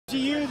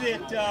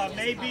that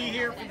may be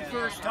here for the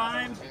first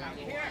time,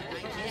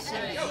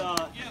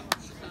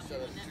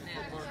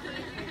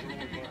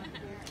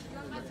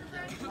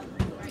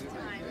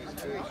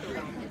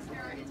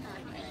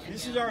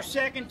 this is our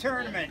second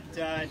tournament,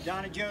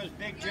 Donna Joe's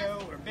Big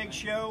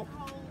Show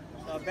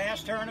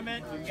Bass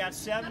Tournament. We've got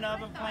 7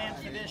 of them planned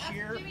for this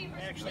year,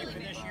 actually for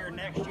this year and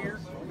next year,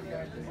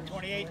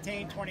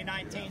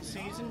 2018-2019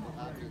 season.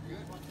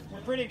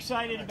 We're pretty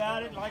excited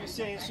about it. Like I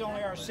say, it's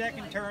only our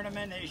second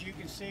tournament. As you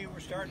can see, we're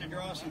starting to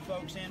draw some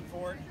folks in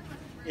for it.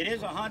 It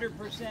is a 100%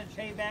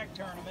 payback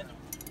tournament.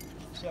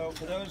 So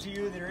for those of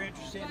you that are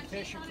interested in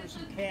fishing for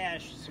some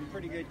cash, some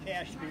pretty good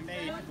cash to be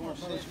made the more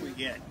close we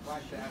get.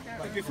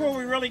 But before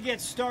we really get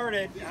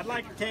started, I'd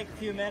like to take a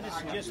few minutes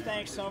and just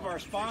thank some of our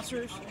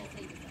sponsors.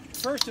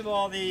 First of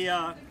all,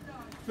 the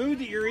food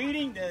that you're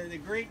eating, the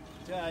great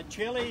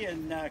chili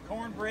and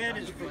cornbread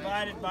is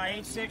provided by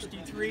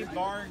 863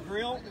 Bar and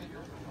Grill.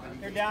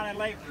 They're down in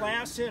Lake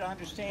Placid. I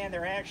understand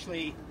they're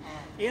actually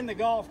in the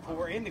golf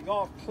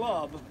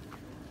club.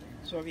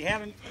 So if you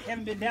haven't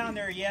been down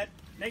there yet,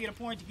 make it a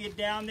point to get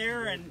down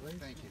there. And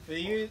for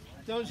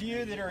those of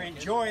you that are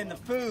enjoying the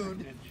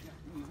food,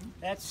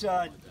 that's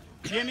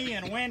Jimmy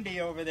and Wendy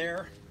over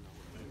there.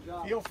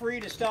 Feel free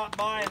to stop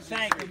by and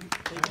thank them.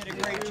 They did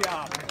a great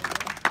job.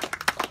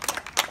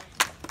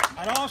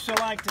 I'd also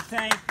like to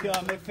thank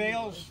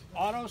McPhail's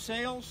Auto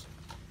Sales.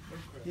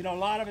 You know, a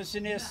lot of us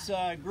in this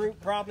group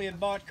probably have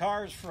bought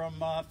cars from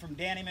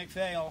Danny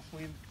McPhail.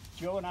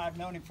 Joe and I have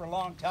known him for a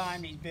long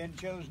time. He's been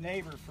Joe's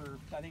neighbor for,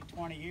 I think,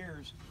 20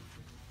 years.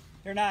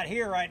 They're not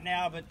here right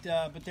now, but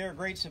they're a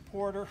great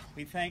supporter.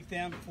 We thank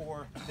them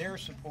for their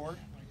support.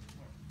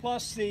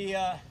 Plus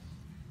the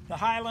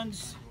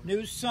Highlands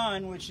News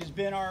Sun, which has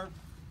been our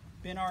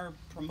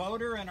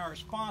promoter and our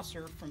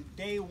sponsor from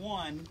day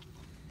one,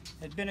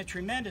 has been a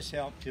tremendous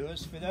help to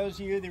us. For those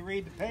of you that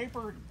read the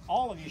paper,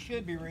 all of you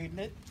should be reading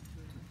it.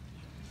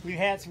 We've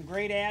had some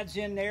great ads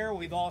in there.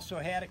 We've also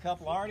had a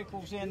couple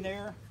articles in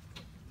there.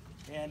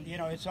 And, you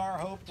know, it's our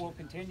hope we'll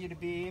continue to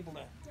be able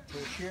to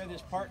share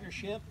this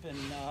partnership. And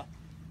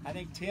I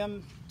think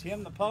Tim,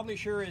 the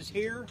publisher, is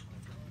here.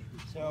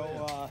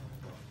 So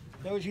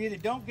those of you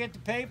that don't get the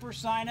paper,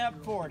 sign up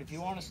for it if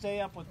you want to stay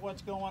up with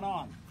what's going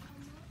on.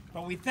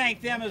 But we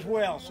thank them as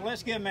well. So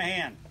let's give them a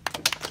hand.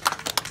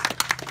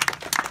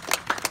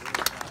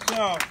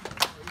 So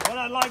what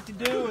I'd like to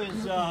do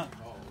is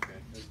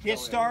get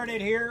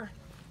started here.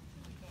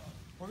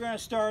 We're going to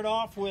start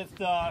off with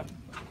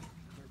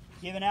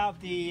giving out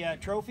the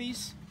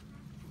trophies.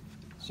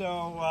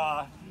 So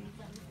I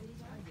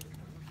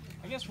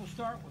guess we'll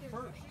start with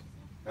first.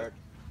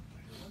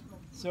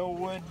 So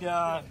would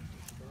let's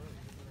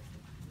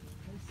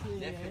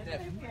see, I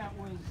think that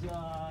was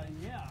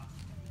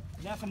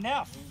Neff and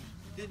Neff.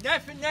 Did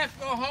Neff and Neff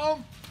go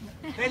home?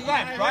 They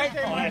left, right?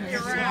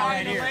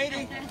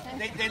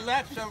 They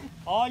left. So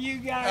all you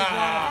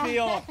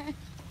guys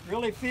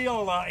really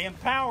feel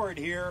empowered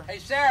here. Hey,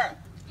 Sarah.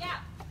 Yeah.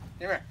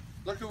 Here,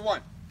 look who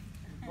won.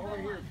 Over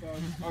here,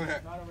 folks. Okay.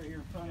 Right over here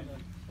in front of the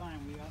sign.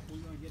 We're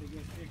going to get a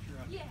good picture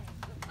of it. Yeah.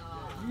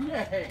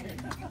 Yay!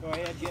 Go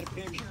ahead, get a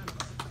picture.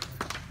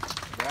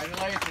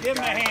 Congratulations. Give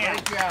him a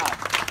hand. Great job.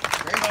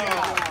 Great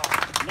job.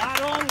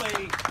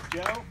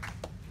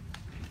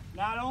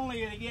 Not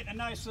only are they getting a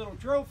nice little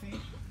trophy to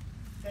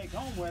take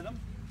home with them,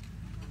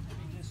 you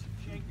just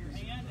shake your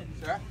hand and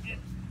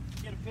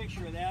get a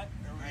picture of that.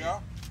 There we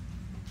go.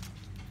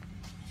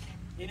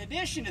 In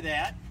addition to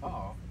that,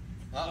 what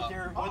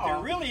they're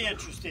really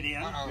interested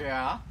in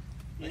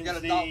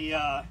is the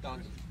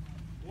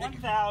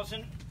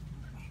 1,000.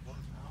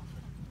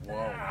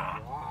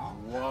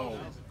 Whoa.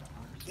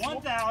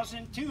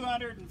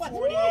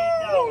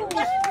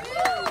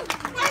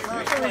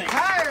 $1,248.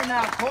 Retire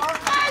now, Clark.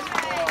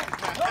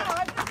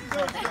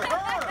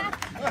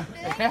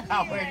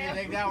 Where do you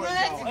think that was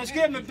going? Let's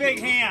give him a big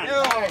hand.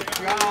 Good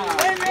job.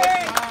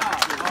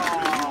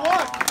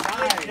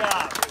 Good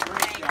job.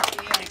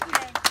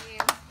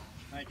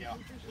 Thank you.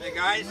 Hey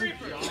guys,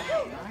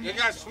 you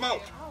got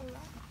smoked,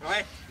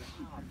 right?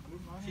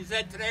 She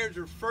said today was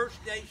her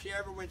first day she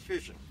ever went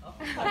fishing.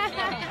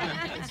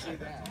 I didn't say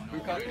that.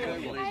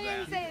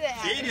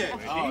 She did.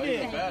 She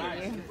did.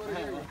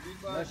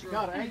 Unless you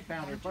got an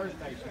 8-pounder first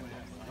day.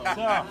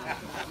 So,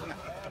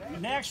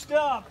 next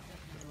up,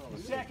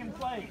 second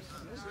place.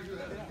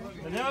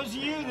 For those of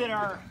you that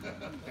are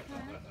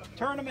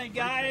tournament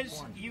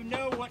guys, you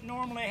know what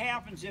normally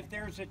happens if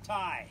there's a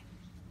tie.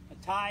 A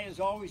tie is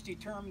always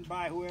determined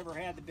by whoever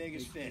had the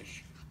biggest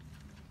fish.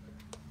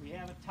 We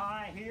have a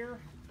tie here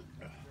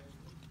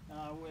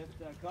with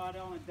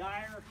Caudell and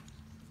Dyer,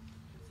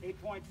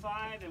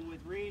 8.5, and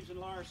with Reeves and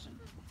Larson,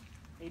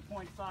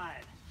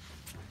 8.5.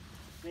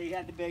 They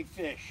had the big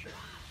fish.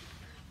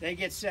 They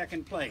get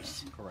second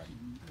place. Correct.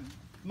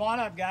 Come on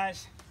up,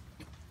 guys.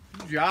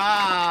 Good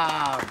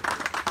job.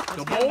 Let's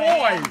The give 'em a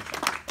hand. boys.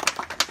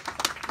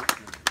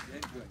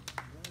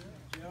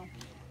 Joe,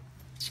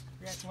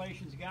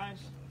 congratulations, guys.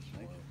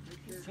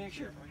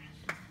 Picture.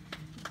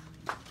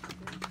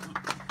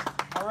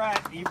 All right,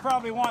 you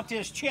probably want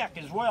this check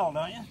as well,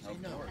 don't you?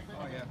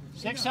 Oh, yeah.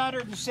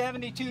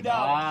 $672.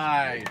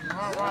 Nice.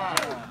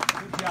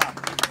 Good job.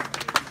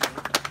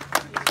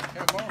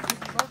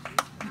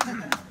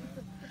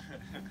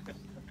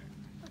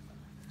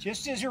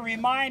 Just as a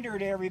reminder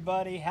to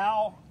everybody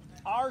how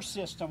our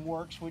system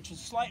works, which is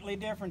slightly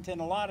different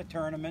than a lot of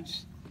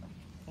tournaments.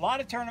 A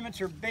lot of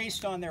tournaments are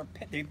based on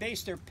they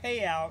base their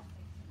payout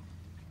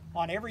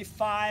on every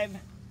 5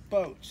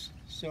 boats.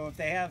 So if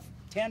they have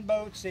 10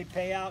 boats, they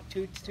pay out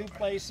two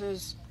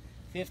places.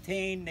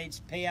 15, they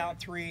pay out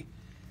 3.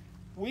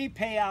 We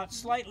pay out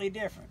slightly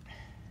different.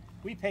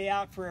 We pay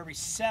out for every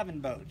 7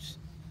 boats.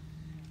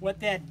 What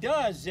that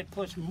does is it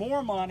puts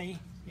more money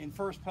in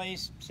first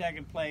place,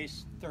 second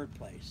place, third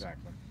place.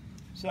 Exactly.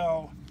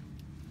 So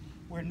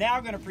we're now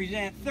going to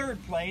present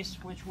third place,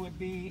 which would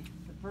be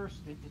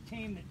the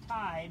team that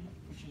tied,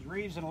 which is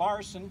Reeves and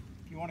Larson.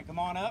 If you want to come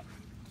on up.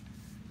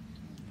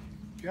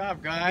 Good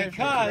job, guys.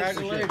 Because-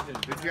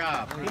 Congratulations. Good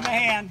job. Give me a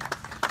hand.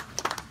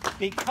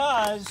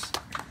 Because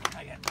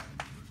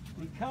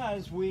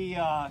we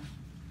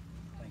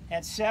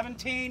had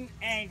 17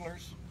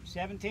 anglers,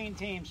 17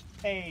 teams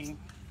paying,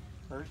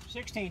 or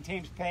 16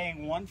 teams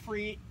paying 1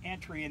 free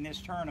entry in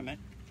this tournament.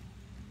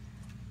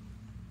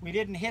 We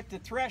didn't hit the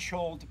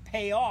threshold to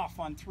pay off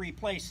on 3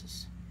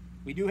 places.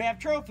 We do have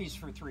trophies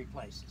for 3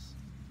 places,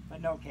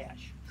 but no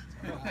cash.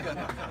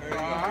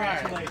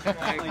 Congratulations.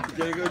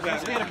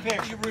 Let's get a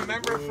picture. You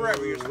remember it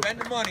forever. You spend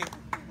the money,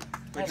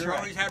 but That's you right.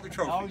 always have the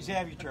trophy. Always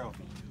have your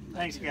trophy.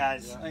 Thanks,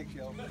 guys. Thank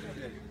you.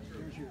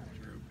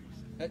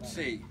 Let's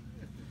see.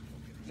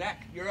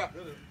 Zach, you're up.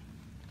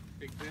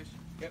 Big fish.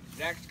 Yep,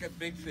 Zach's got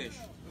big fish.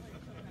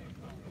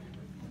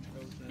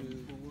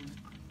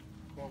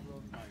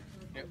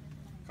 Yep.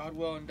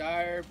 Caldwell and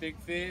Dyer, big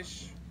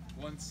fish,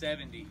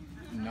 170.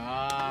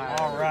 Nice.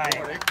 All right.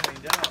 Boy, they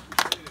cleaned up.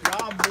 Good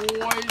job,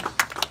 boys.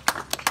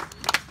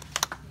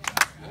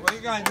 What are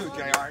you gonna do,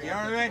 JR? You know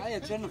what I mean?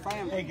 It's in the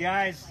family. Hey,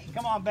 guys,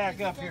 come on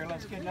back up here.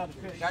 Let's get another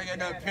picture. Gotta get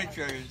another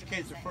picture in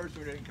case the first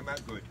one didn't come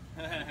out good.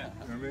 You know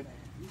what I mean?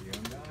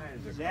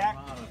 Zach,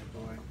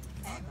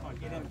 I'll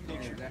get in the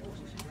picture. Tell them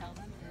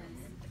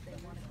is if they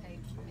want to pay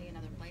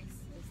another place,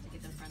 is to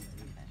get their friends to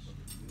come fish.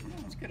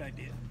 That's a good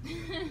idea.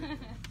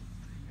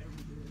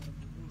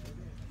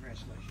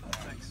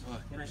 Congratulations.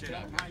 Appreciate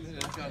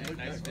it.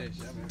 Nice fish.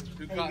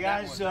 Who Hey, caught that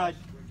guys, one?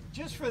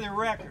 just for the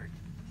record,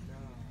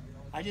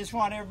 I just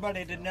want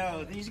everybody to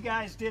know these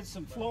guys did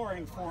some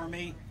flooring for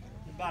me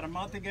about a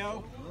month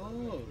ago.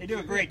 They do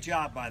a great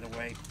job, by the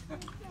way.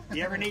 If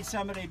you ever need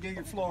somebody to do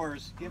your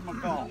floors, give them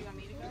a call.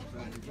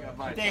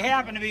 But they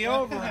happened to be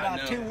over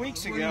about 2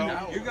 weeks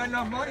ago, You got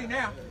enough money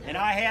now. and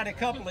I had a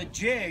couple of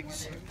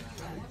jigs.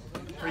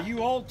 For you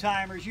old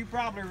timers, you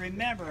probably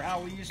remember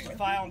how we used to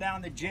file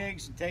down the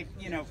jigs and take,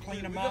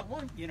 clean them up.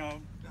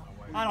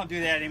 I don't do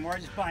that anymore. I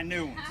just buy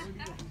new ones.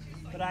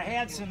 But I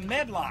had some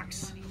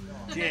Medlocks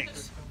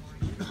jigs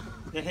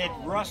that had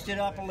rusted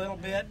up a little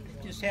bit.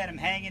 Just had them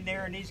hanging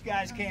there, and these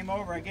guys came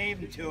over. I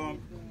gave them to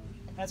him.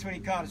 That's what he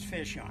caught his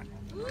fish on.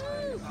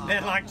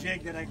 Medlock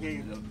jig that I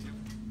gave him.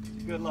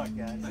 Good luck,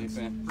 guys. Thanks,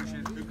 man.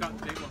 Appreciate it. Who caught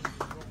the big one?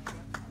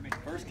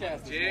 First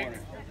cast this morning.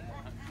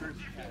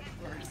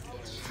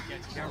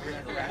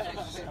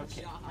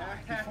 Okay.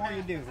 Before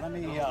you do, let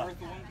me.